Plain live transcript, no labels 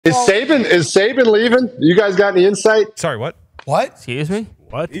Is Saban leaving? You guys got any insight? Sorry, what? What? Excuse me?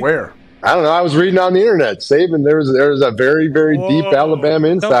 What? Where? I don't know. I was reading on the internet. Saban, there was a very, very deep Alabama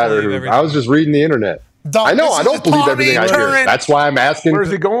insider. I was just reading the internet. I know. I don't believe everything I hear. That's why I'm asking.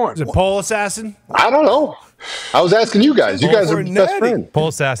 Where's he going? Is it pole assassin? I don't know. I was asking you guys. You guys are best friends. Pole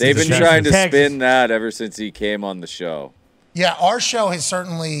assassin. They've been trying to spin that ever since he came on the show. Yeah, our show has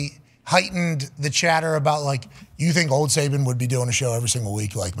certainly heightened the chatter about, like, you think old Saban would be doing a show every single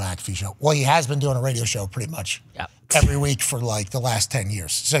week like McAfee Show. Well, he has been doing a radio show pretty much every week for, like, the last 10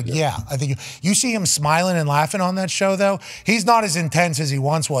 years. So, yeah, I think you see him smiling and laughing on that show, though. He's not as intense as he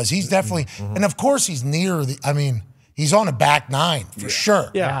once was. He's definitely and, of course, he's near the – I mean, he's on a back nine for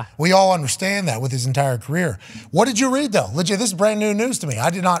sure. Yeah. We all understand that with his entire career. What did you read, though? Legit, this is brand new news to me.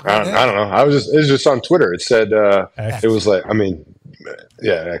 I did not read it. I don't know. It was just on Twitter. It said it was like, I mean –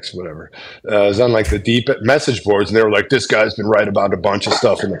 yeah, X, whatever. It was on like the deep message boards, and they were like, this guy's been right about a bunch of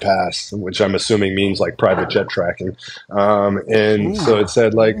stuff in the past, which I'm assuming means like private jet tracking. And so it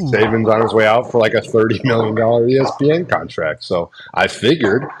said like Saban's on his way out for like a $30 million ESPN contract. So I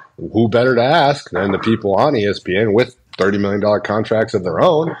figured who better to ask than the people on ESPN with $30 million contracts of their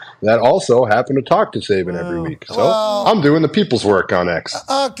own that also happen to talk to Saban every week. So I'm doing the people's work on X.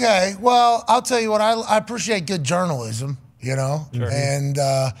 Okay, well, I'll tell you what, I appreciate good journalism. You know, and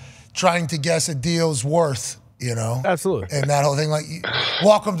trying to guess a deal's worth, you know. Absolutely. And that whole thing, like,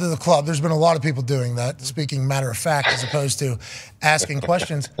 welcome to the club. There's been a lot of people doing that, speaking matter of fact, as opposed to asking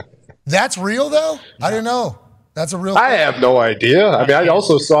questions. That's real, though? I didn't know. That's a real thing. I have no idea. I mean, I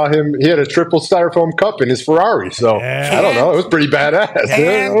also saw him. He had a triple styrofoam cup in his Ferrari. So I don't know. It was pretty badass. I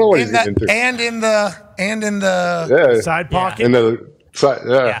don't know what he's into. And in the side pocket. In the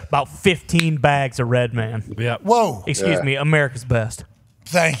Yeah, about 15 bags of Red Man. Yeah. Whoa. Excuse me, America's best.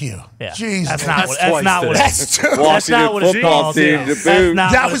 Thank you. Yeah. Jesus. That's not what it's Washington called. team to boot.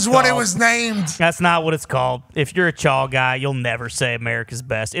 That was what it was named. That's not what it's called. If you're a Chaw guy, you'll never say America's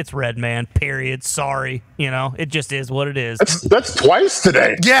best. It's Red Man, period. Sorry. You know, it just is what it is. That's twice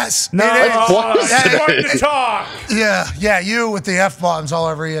today. Yes. No, it is. Twice today. to talk. Yeah, you with the F-bombs all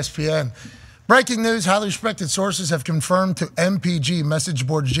over ESPN. Breaking news, highly respected sources have confirmed to MPG, message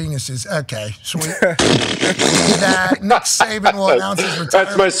board geniuses. Okay, sweet. That Nick Saban will announce his retirement.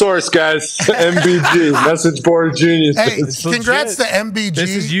 That's my source, guys. MBG, message board geniuses. Hey, congrats to MBG. This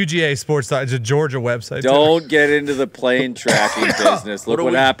is UGA Sports. It's a Georgia website. Don't get into the plane tracking business. Look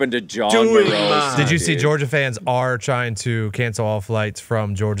what happened to John Burroughs. Did you see Georgia fans are trying to cancel all flights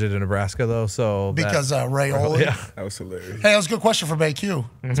from Georgia to Nebraska, though? So because Ray Olin? Yeah. That was hilarious. Hey, that was a good question for BayQ.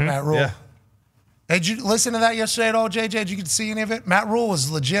 It's Matt Rhule. Yeah. Hey, did you listen to that yesterday at all, JJ? Did you get to see any of it? Matt Rhule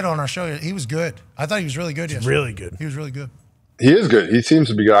was legit on our show. He was good. I thought he was really good yesterday. Really good. He was really good. He is good. He seems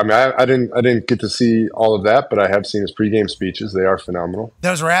to be good. I mean, I didn't get to see all of that, but I have seen his pregame speeches. They are phenomenal.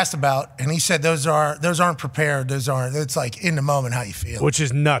 Those were asked about, and he said those aren't prepared. Those aren't. It's like in the moment how you feel. Which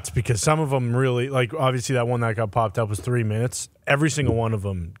is nuts because some of them really, like obviously that one that got popped up was 3 minutes. Every single one of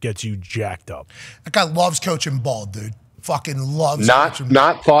them gets you jacked up. That guy loves coaching ball, dude. Fucking loves coaching ball.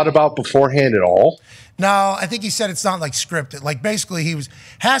 Not thought about beforehand at all. No, I think he said it's not like scripted. Like basically he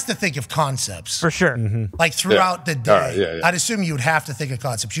has to think of concepts. For sure. Like throughout the day. Right, yeah. I'd assume you would have to think of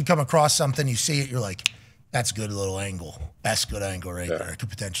concepts. You come across something, you see it, you're like, that's a good little angle. That's a good angle right there. I could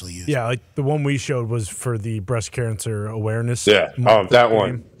potentially use it. Yeah, like the one we showed was for the breast cancer awareness. Yeah. That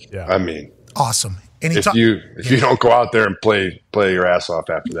one. Yeah. I mean, awesome. And if you don't go out there and play your ass off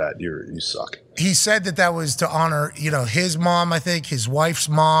after that, you suck. He said that was to honor, his mom, I think, his wife's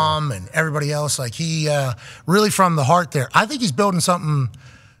mom, and everybody else. Like he really from the heart there. I think he's building something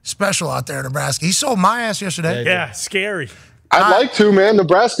special out there in Nebraska. He sold my ass yesterday. Yeah, scary. I'd like to, man.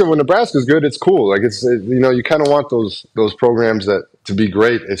 Nebraska, when Nebraska's good, it's cool. Like you kind of want those programs to be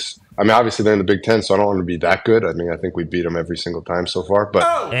great. I mean, obviously they're in the Big Ten, so I don't want to be that good. I mean, I think we beat them every single time so far. But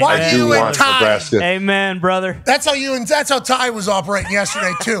I do want Nebraska. Amen, brother. That's how Ty was operating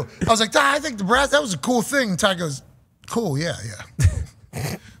yesterday too. I was like, Ty, I think Nebraska, that was a cool thing. And Ty goes, cool, yeah.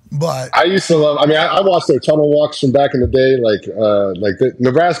 But I used to love. I mean, I watched their tunnel walks from back in the day.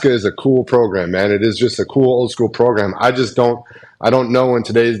 Nebraska is a cool program, man. It is just a cool old school program. I don't know in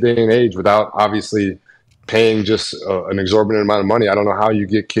today's day and age without obviously paying just an exorbitant amount of money. I don't know how you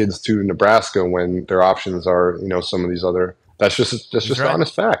get kids to Nebraska when their options are, some of these other. That's just right.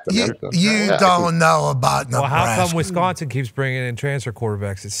 Honest fact. I mean, you don't know about Nebraska. Well, how come Wisconsin keeps bringing in transfer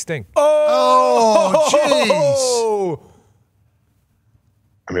quarterbacks? It stinks. Oh, jeez.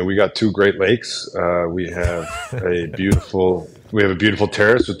 I mean, we got 2 Great Lakes. We have a beautiful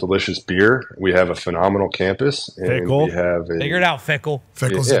terrace with delicious beer. We have a phenomenal campus. And Fickle. we have Figure it out, Fickle.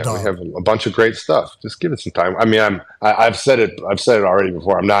 Fickle's a dog. we have a bunch of great stuff. Just give it some time. I mean, I've said it already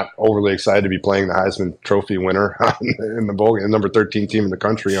before. I'm not overly excited to be playing the Heisman Trophy winner in the bowl, number 13 team in the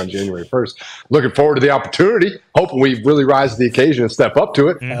country on January 1st. Looking forward to the opportunity. Hoping we really rise to the occasion and step up to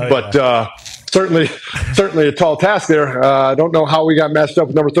it. But certainly a tall task there. I don't know how we got matched up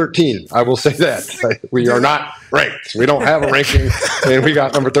with number 13. I will say that. We are not ranked. We don't have a ranking, and we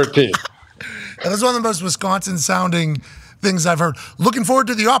got number 13. That was one of the most Wisconsin-sounding things I've heard. Looking forward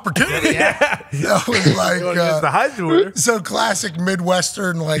to the opportunity. That was like the Heisman winner. so classic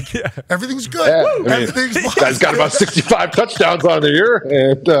Midwestern. Like everything's good. Yeah, Woo, I mean, everything's guy's got about 65 touchdowns on the year,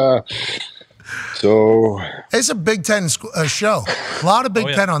 and so it's a Big Ten show. A lot of Big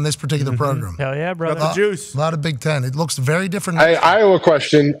Ten on this particular program. Hell yeah, brother. Got the juice. A lot of Big Ten. It looks very different. Iowa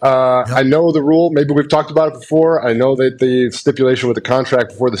question. I know the rule. Maybe we've talked about it before. I know that the stipulation with the contract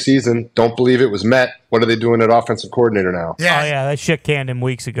before the season. Don't believe it was met. What are they doing at offensive coordinator now? Oh, yeah. They shit canned him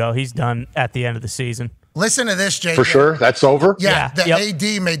weeks ago. He's done at the end of the season. Listen to this, JJ. For sure, that's over. Yeah, the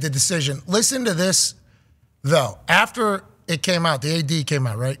AD made the decision. Listen to this, though. After it came out, the AD came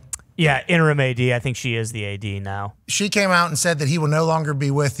out, right? Yeah, interim AD. I think she is the AD now. She came out and said that he will no longer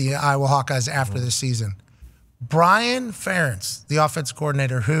be with the Iowa Hawkeyes after this season. Brian Ferentz, the offensive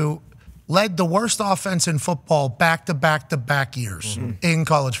coordinator, who led the worst offense in football back-to-back-to-back years in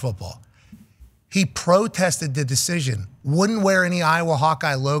college football, he protested the decision, wouldn't wear any Iowa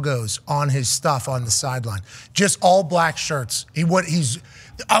Hawkeye logos on his stuff on the sideline, just all black shirts.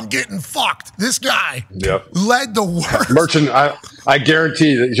 I'm getting fucked. This guy led the worst. I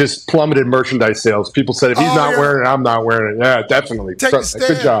guarantee that he just plummeted merchandise sales. People said if he's not wearing it, I'm not wearing it. Yeah, definitely. Take a stand.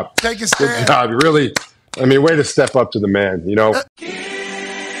 Good job. Take a stand. Good job. You really, way to step up to the man,